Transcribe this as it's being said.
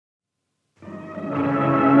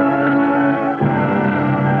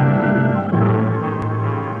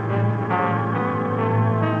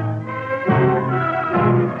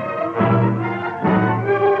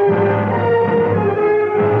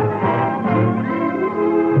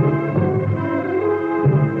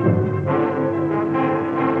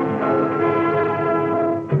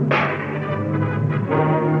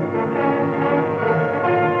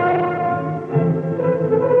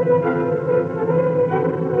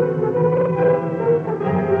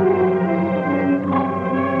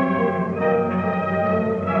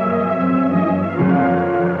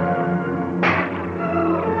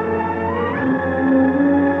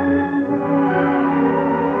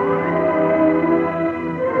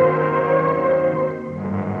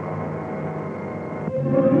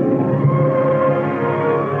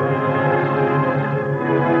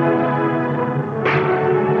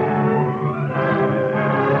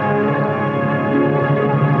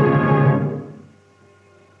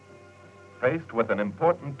Faced with an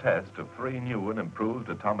important test of 3 new and improved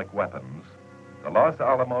atomic weapons, the Los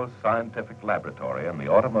Alamos Scientific Laboratory in the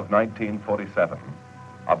autumn of 1947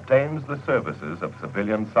 obtains the services of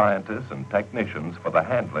civilian scientists and technicians for the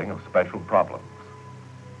handling of special problems.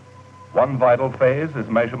 One vital phase is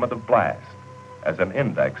measurement of blast as an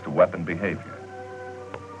index to weapon behavior.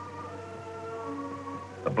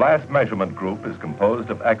 The blast measurement group is composed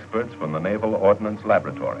of experts from the Naval Ordnance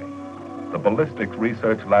Laboratory, the Ballistics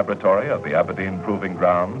Research Laboratory of the Aberdeen Proving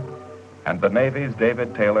Ground, and the Navy's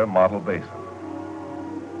David Taylor Model Basin.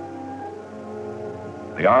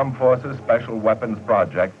 The Armed Forces Special Weapons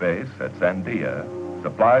Project Base at Sandia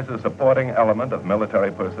supplies a supporting element of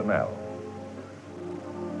military personnel.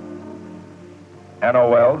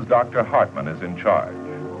 NOL's Dr. Hartman is in charge,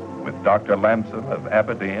 with Dr. Lamson of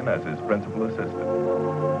Aberdeen as his principal assistant.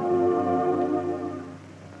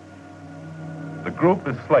 The group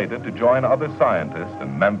is slated to join other scientists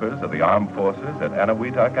and members of the armed forces at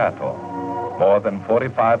Eniwetok Atoll, more than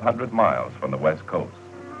 4,500 miles from the west coast.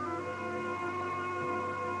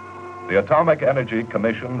 The Atomic Energy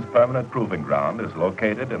Commission's permanent proving ground is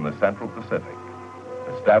located in the Central Pacific,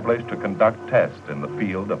 established to conduct tests in the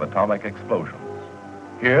field of atomic explosions.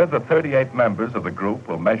 Here, the 38 members of the group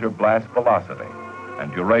will measure blast velocity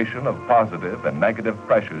and duration of positive and negative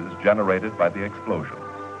pressures generated by the explosions.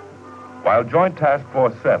 While Joint Task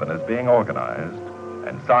Force 7 is being organized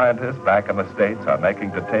and scientists back in the States are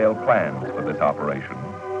making detailed plans for this operation,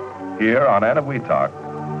 here on Eniwetok,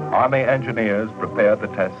 Army engineers prepare the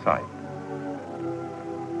test site.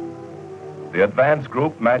 The advanced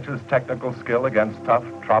group matches technical skill against tough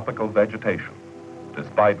tropical vegetation,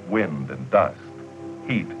 despite wind and dust,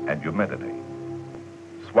 heat and humidity.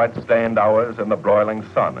 Sweat-stained hours in the broiling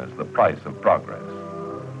sun is the price of progress.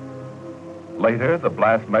 Later, the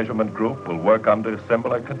blast measurement group will work under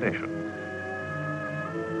similar conditions.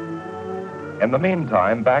 In the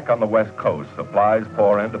meantime, back on the West Coast, supplies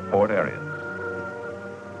pour into port areas.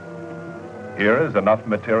 Here is enough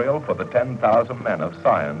material for the 10,000 men of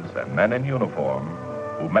science and men in uniform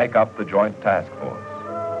who make up the Joint Task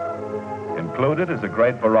Force. Included is a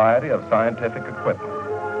great variety of scientific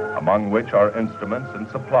equipment, among which are instruments and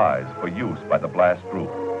supplies for use by the blast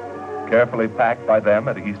group, carefully packed by them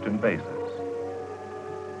at eastern bases.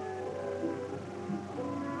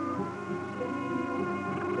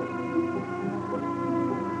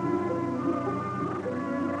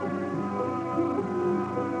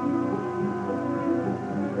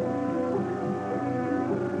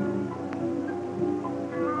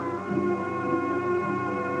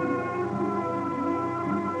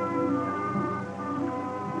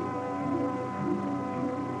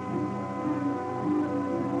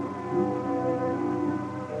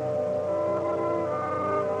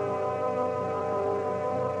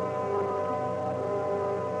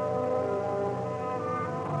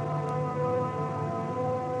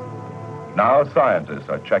 Now scientists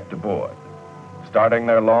are checked aboard, starting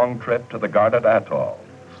their long trip to the guarded atoll,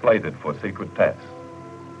 slated for secret tests.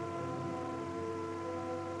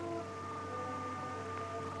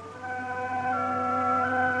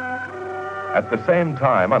 At the same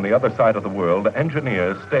time, on the other side of the world,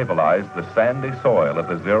 engineers stabilize the sandy soil of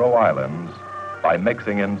the Zero Islands by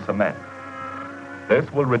mixing in cement.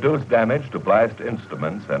 This will reduce damage to blast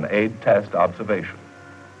instruments and aid test observation.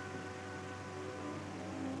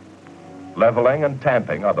 Leveling and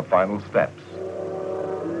tamping are the final steps.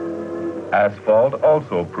 Asphalt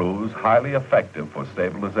also proves highly effective for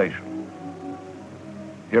stabilization.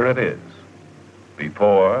 Here it is,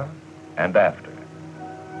 before and after.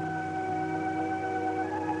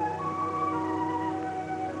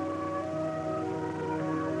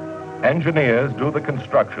 Engineers do the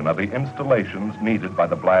construction of the installations needed by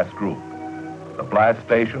the blast group, the blast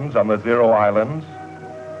stations on the Zero Islands,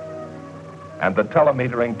 and the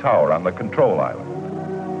telemetering tower on the control island.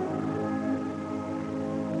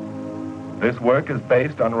 This work is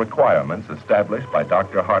based on requirements established by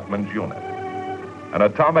Dr. Hartman's unit. An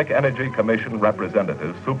Atomic Energy Commission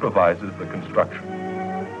representative supervises the construction.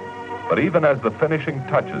 But even as the finishing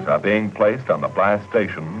touches are being placed on the blast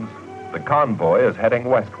stations, the convoy is heading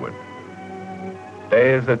westward.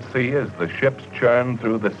 Days at sea as the ships churn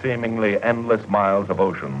through the seemingly endless miles of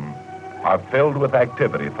ocean are filled with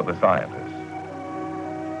activity for the scientists.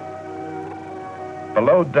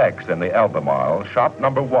 Below decks in the Albemarle, shop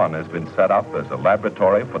number 1 has been set up as a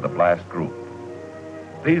laboratory for the blast group.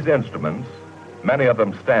 These instruments, many of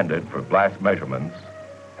them standard for blast measurements,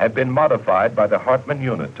 have been modified by the Hartman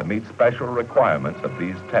unit to meet special requirements of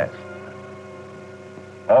these tests.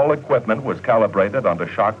 All equipment was calibrated under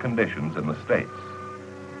shock conditions in the States.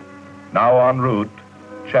 Now en route,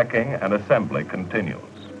 checking and assembly continues.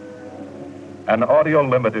 An audio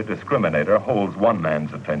limiter discriminator holds one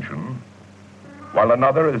man's attention, while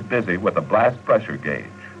another is busy with a blast pressure gauge,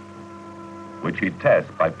 which he tests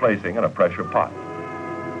by placing in a pressure pot.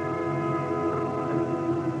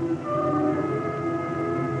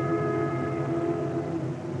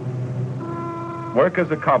 Work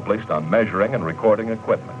is accomplished on measuring and recording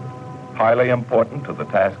equipment, highly important to the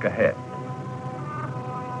task ahead.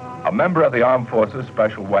 A member of the Armed Forces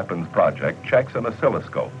Special Weapons Project checks an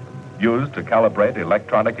oscilloscope used to calibrate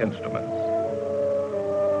electronic instruments.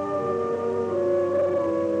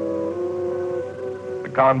 The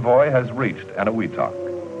convoy has reached Eniwetok.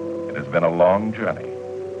 It has been a long journey,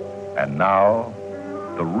 and now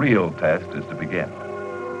the real test is to begin.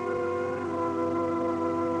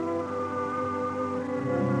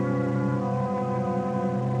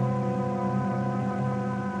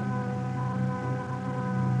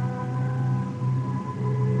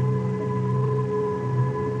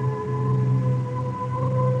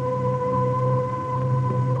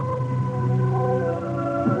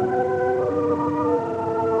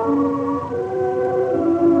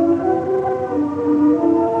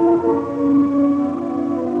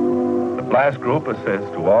 The blast group assists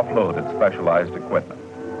to offload its specialized equipment.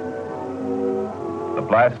 The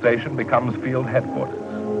blast station becomes field headquarters.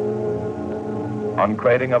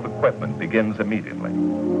 Uncrating of equipment begins immediately.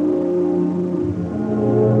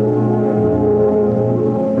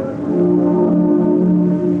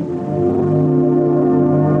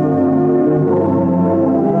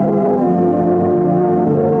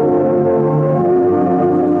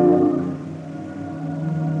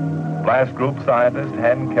 Blast group scientists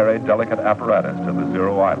hand-carry delicate apparatus to the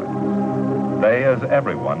Zero Islands. They, as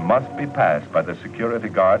everyone, must be passed by the security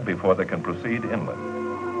guard before they can proceed inland.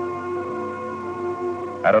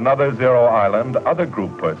 At another Zero Island, other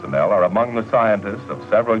group personnel are among the scientists of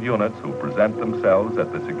several units who present themselves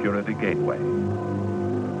at the security gateway.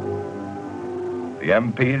 The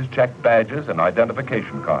MPs check badges and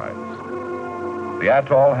identification cards. The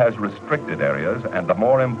atoll has restricted areas and the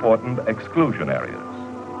more important exclusion areas.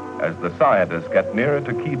 As the scientists get nearer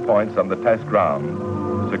to key points on the test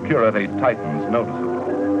ground, security tightens noticeably.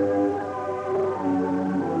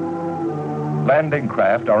 Landing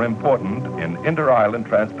craft are important in inter-island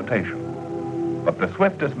transportation, but the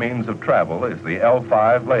swiftest means of travel is the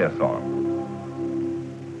L5 liaison.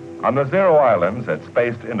 On the Zero Islands at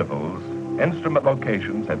spaced intervals, instrument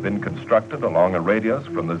locations have been constructed along a radius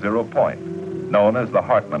from the zero point, known as the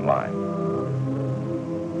Hartmann line.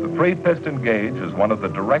 The free-piston gauge is one of the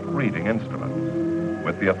direct reading instruments,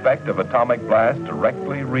 with the effect of atomic blast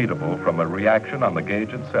directly readable from a reaction on the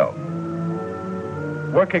gauge itself.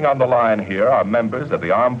 Working on the line here are members of the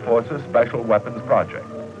Armed Forces Special Weapons Project.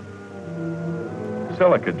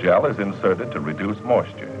 Silica gel is inserted to reduce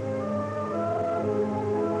moisture.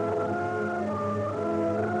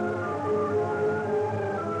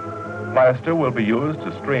 Plaster will be used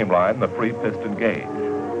to streamline the free piston gauge.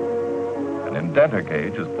 An indenter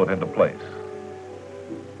gauge is put into place.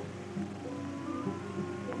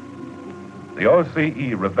 The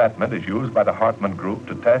OCE revetment is used by the Hartmann Group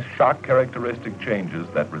to test shock characteristic changes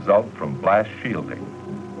that result from blast shielding.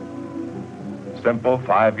 Simple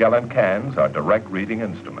 5-gallon cans are direct reading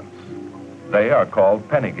instruments. They are called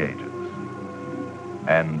penny gauges.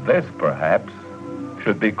 And this, perhaps,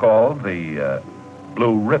 should be called the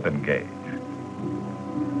blue ribbon gauge.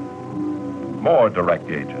 More direct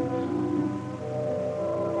gauges.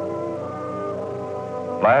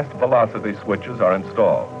 Blast velocity switches are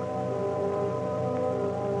installed.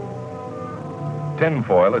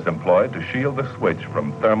 Tinfoil is employed to shield the switch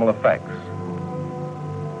from thermal effects.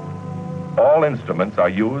 All instruments are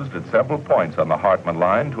used at several points on the Hartmann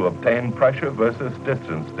line to obtain pressure versus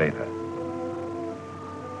distance data.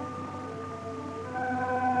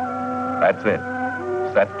 That's it.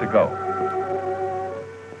 Set to go.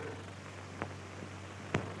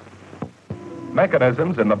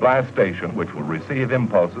 Mechanisms in the blast station which will receive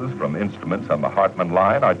impulses from instruments on the Hartmann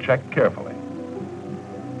line are checked carefully.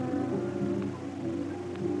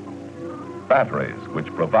 Batteries which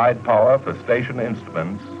provide power for station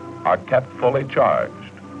instruments are kept fully charged.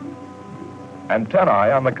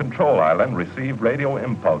 Antennae on the control island receive radio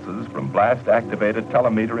impulses from blast-activated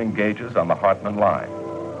telemetering gauges on the Hartmann line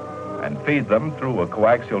and feed them through a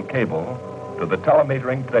coaxial cable to the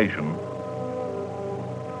telemetering station.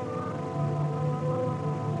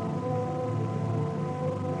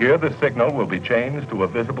 Here the signal will be changed to a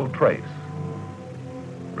visible trace.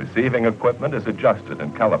 Receiving equipment is adjusted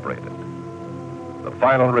and calibrated. The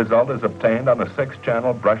final result is obtained on a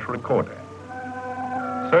 6-channel brush recorder.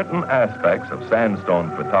 Certain aspects of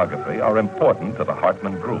sandstone photography are important to the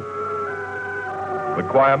Hartmann Group.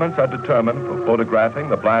 Requirements are determined for photographing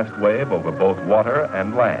the blast wave over both water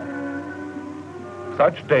and land.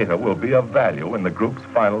 Such data will be of value in the group's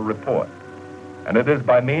final report, and it is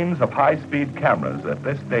by means of high-speed cameras that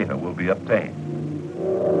this data will be obtained.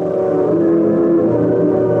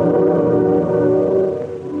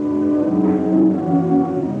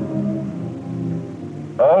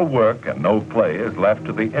 All work and no play is left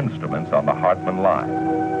to the instruments on the Hartman line.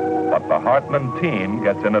 But the Hartman team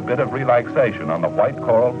gets in a bit of relaxation on the white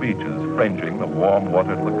coral beaches fringing the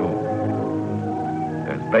warm-watered lagoon.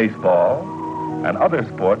 There's baseball and other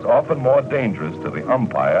sports often more dangerous to the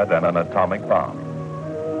umpire than an atomic bomb.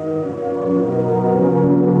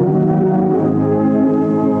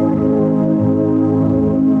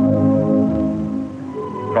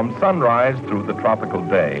 From sunrise through the tropical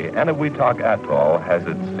day, Eniwetok Atoll has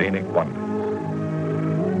its scenic wonders.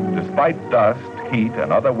 Despite dust, heat,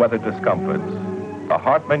 and other weather discomforts, the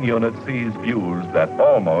Hartman unit sees views that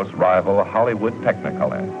almost rival Hollywood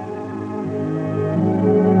Technicolor.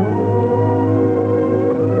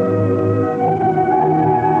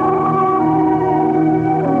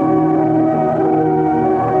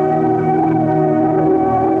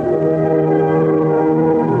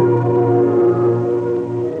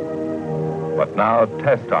 But now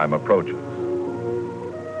test time approaches.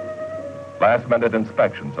 Last-minute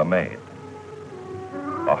inspections are made.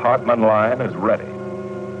 The Hartman line is ready.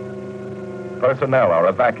 Personnel are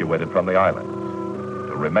evacuated from the islands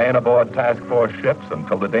to remain aboard task force ships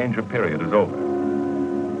until the danger period is over.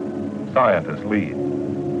 Scientists lead.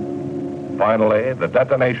 Finally, the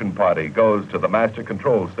detonation party goes to the master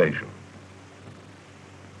control station.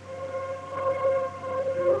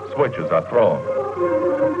 Switches are thrown.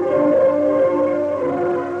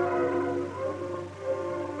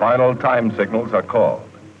 Final time signals are called.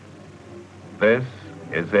 This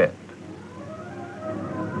is it.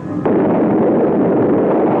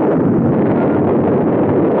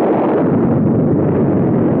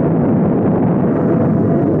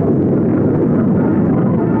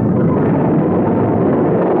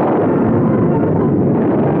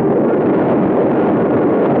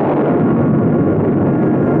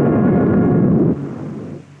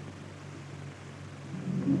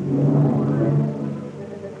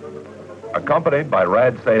 Accompanied by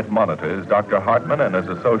rad-safe monitors, Dr. Hartman and his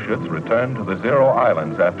associates return to the Zero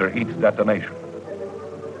Islands after each detonation.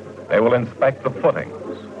 They will inspect the footings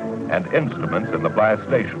and instruments in the blast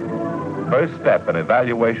station, first step in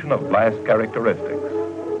evaluation of blast characteristics.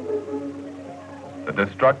 The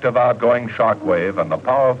destructive outgoing shock wave and the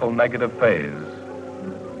powerful negative phase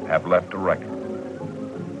have left a record.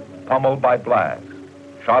 Pummeled by blast,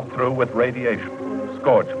 shot through with radiation,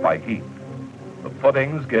 scorched by heat, the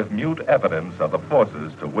footings give mute evidence of the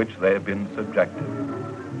forces to which they have been subjected.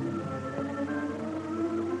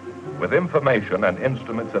 With information and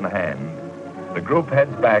instruments in hand, the group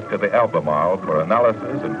heads back to the Albemarle for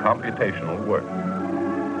analysis and computational work.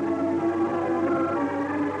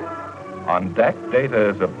 On deck, data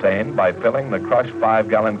is obtained by filling the crushed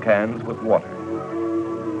 5-gallon cans with water.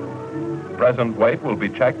 Present weight will be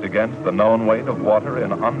checked against the known weight of water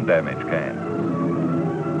in undamaged cans.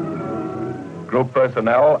 Group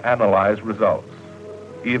personnel analyze results,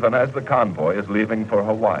 even as the convoy is leaving for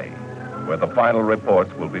Hawaii, where the final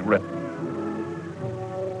reports will be written.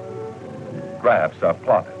 Graphs are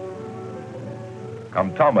plotted.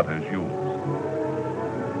 Comptometers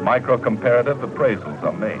used. Micro-comparative appraisals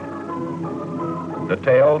are made.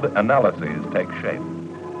 Detailed analyses take shape.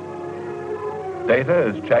 Data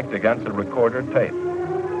is checked against a recorder tape.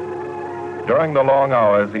 During the long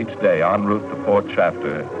hours each day en route to Fort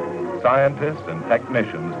Shafter, scientists and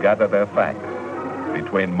technicians gather their facts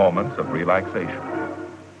between moments of relaxation.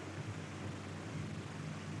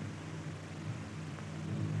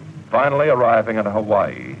 Finally arriving in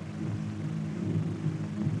Hawaii,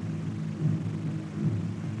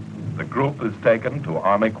 the group is taken to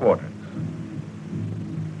Army quarters.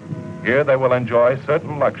 Here they will enjoy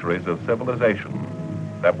certain luxuries of civilization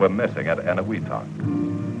that were missing at Eniwetok.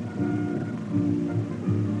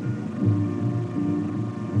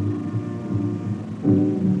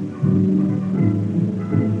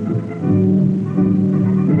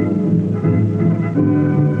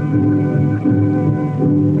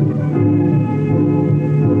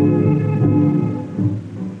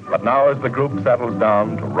 But now as the group settles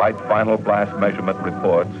down to write final blast measurement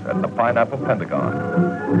reports at the Pineapple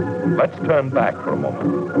Pentagon, let's turn back for a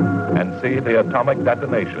moment and see the atomic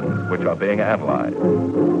detonations which are being analyzed.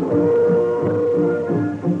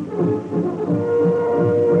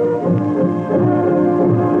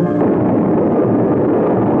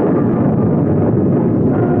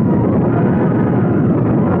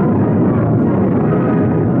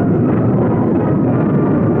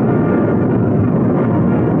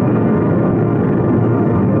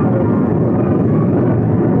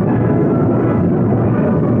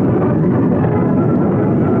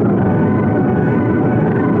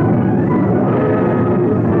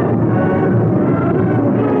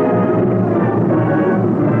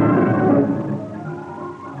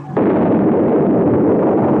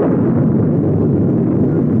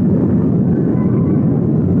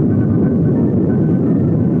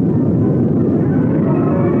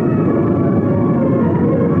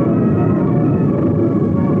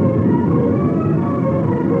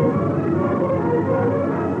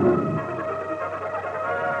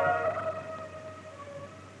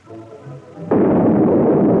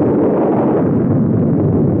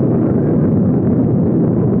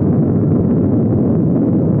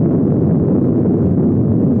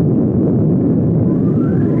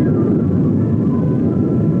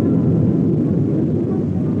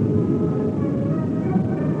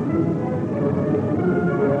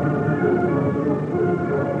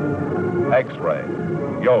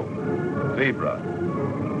 Zebra.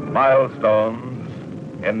 Milestones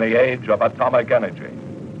in the age of atomic energy.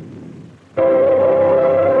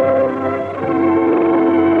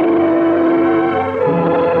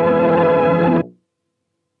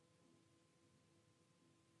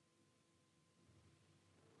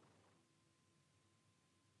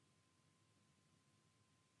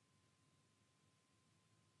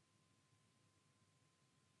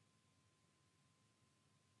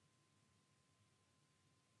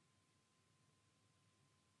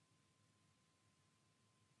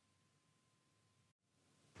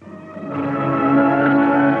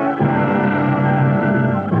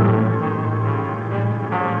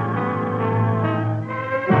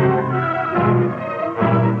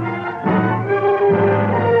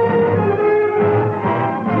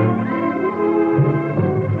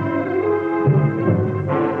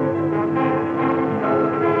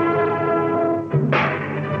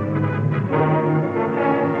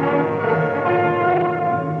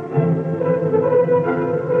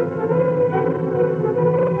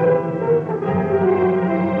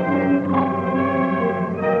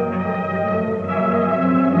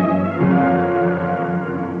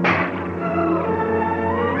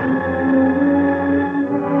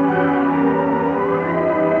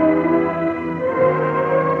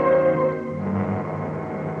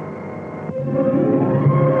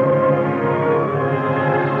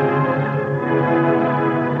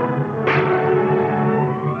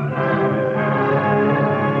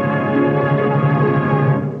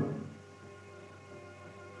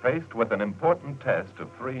 Faced with an important test of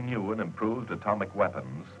 3 new and improved atomic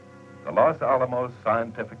weapons, the Los Alamos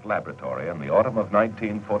Scientific Laboratory in the autumn of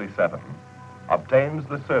 1947 obtains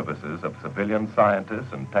the services of civilian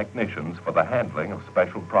scientists and technicians for the handling of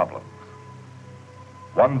special problems.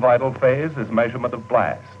 One vital phase is measurement of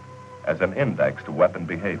blast as an index to weapon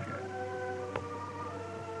behavior.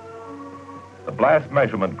 The blast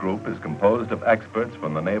measurement group is composed of experts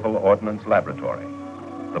from the Naval Ordnance Laboratory,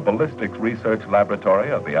 the Ballistics Research Laboratory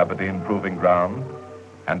of the Aberdeen Proving Ground,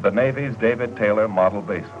 and the Navy's David Taylor Model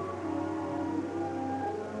Basin.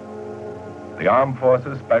 The Armed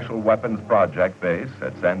Forces Special Weapons Project Base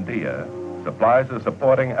at Sandia supplies a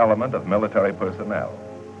supporting element of military personnel.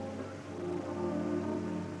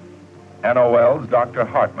 NOL's Dr.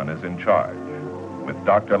 Hartman is in charge, with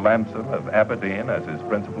Dr. Lamson of Aberdeen as his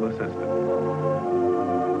principal assistant.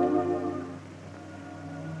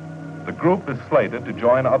 The group is slated to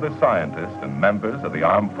join other scientists and members of the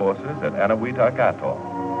armed forces at Eniwetok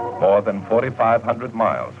Atoll, more than 4,500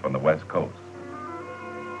 miles from the West Coast.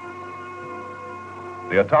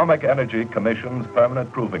 The Atomic Energy Commission's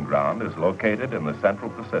permanent proving ground is located in the Central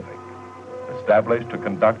Pacific, established to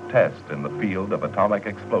conduct tests in the field of atomic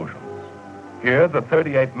explosions. Here, the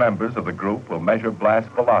 38 members of the group will measure blast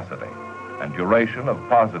velocity and duration of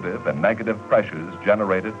positive and negative pressures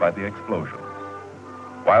generated by the explosions.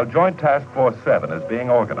 While Joint Task Force 7 is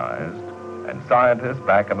being organized and scientists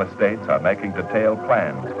back in the States are making detailed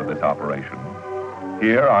plans for this operation,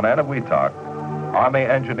 here on Eniwetok, Army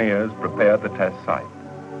engineers prepare the test site.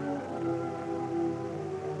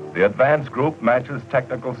 The advanced group matches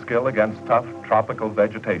technical skill against tough tropical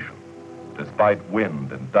vegetation, despite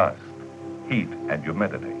wind and dust, heat and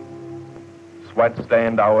humidity.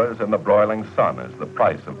 Sweat-stained hours in the broiling sun is the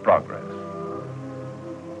price of progress.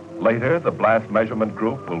 Later, the blast measurement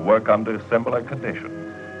group will work under similar conditions.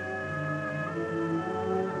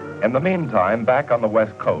 In the meantime, back on the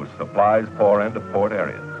West Coast, supplies pour into port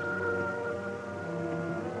areas.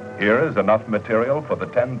 Here is enough material for the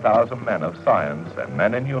 10,000 men of science and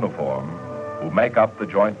men in uniform who make up the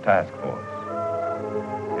Joint Task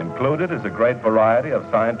Force. Included is a great variety of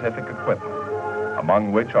scientific equipment,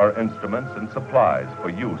 among which are instruments and supplies for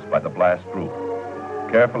use by the blast group,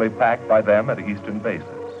 carefully packed by them at eastern bases.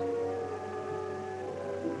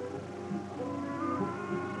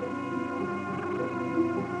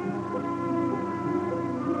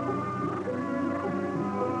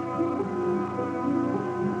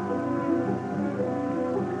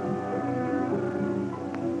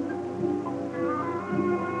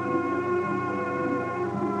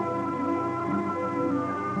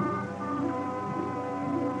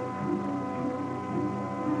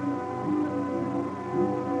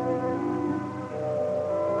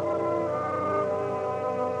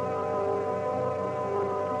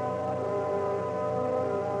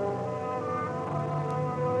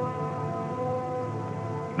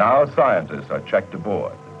 Now scientists are checked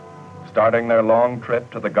aboard, starting their long trip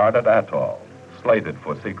to the guarded atoll, slated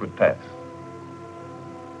for secret tests.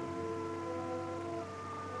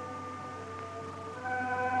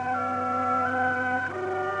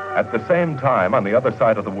 At the same time, on the other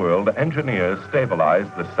side of the world, engineers stabilize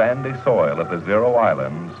the sandy soil of the Zero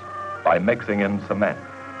Islands by mixing in cement.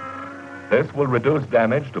 This will reduce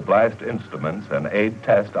damage to blast instruments and aid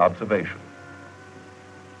test observation.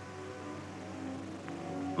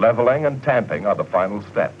 Leveling and tamping are the final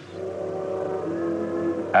steps.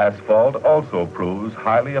 Asphalt also proves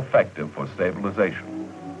highly effective for stabilization.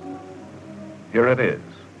 Here it is,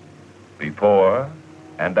 before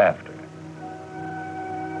and after.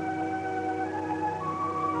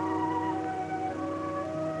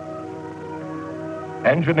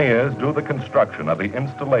 Engineers do the construction of the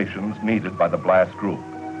installations needed by the blast group,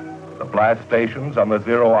 the blast stations on the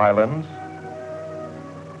Zero Islands,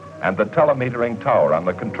 and the telemetering tower on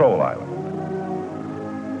the control island.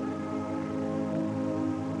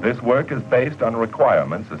 This work is based on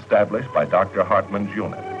requirements established by Dr. Hartman's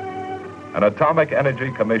unit. An Atomic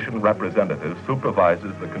Energy Commission representative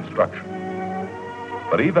supervises the construction.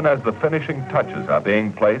 But even as the finishing touches are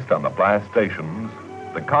being placed on the blast stations,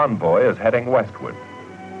 the convoy is heading westward.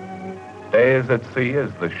 Days at sea as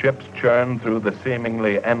the ships churn through the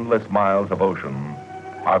seemingly endless miles of ocean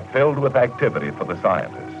are filled with activity for the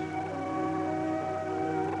scientists.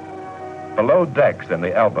 Below decks in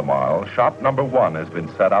the Albemarle, shop number 1 has been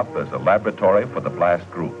set up as a laboratory for the blast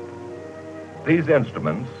group. These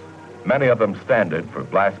instruments, many of them standard for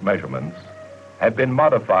blast measurements, have been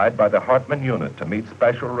modified by the Hartman unit to meet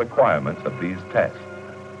special requirements of these tests.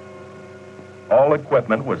 All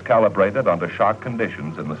equipment was calibrated under shock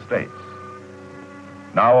conditions in the States.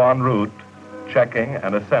 Now en route, checking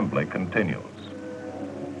and assembly continues.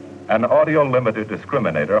 An audio-limiter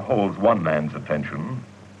discriminator holds one man's attention,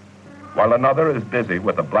 while another is busy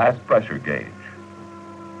with a blast pressure gauge,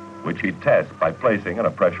 which he tests by placing in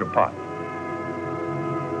a pressure pot.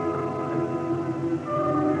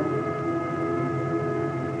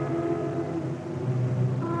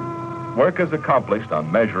 Work is accomplished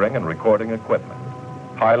on measuring and recording equipment,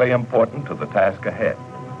 highly important to the task ahead.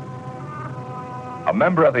 A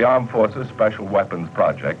member of the Armed Forces Special Weapons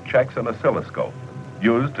Project checks an oscilloscope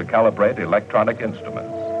used to calibrate electronic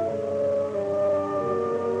instruments.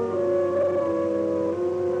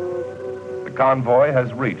 The convoy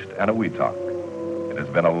has reached Eniwetok. It has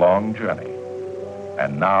been a long journey,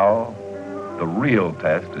 and now the real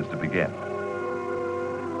test is to begin.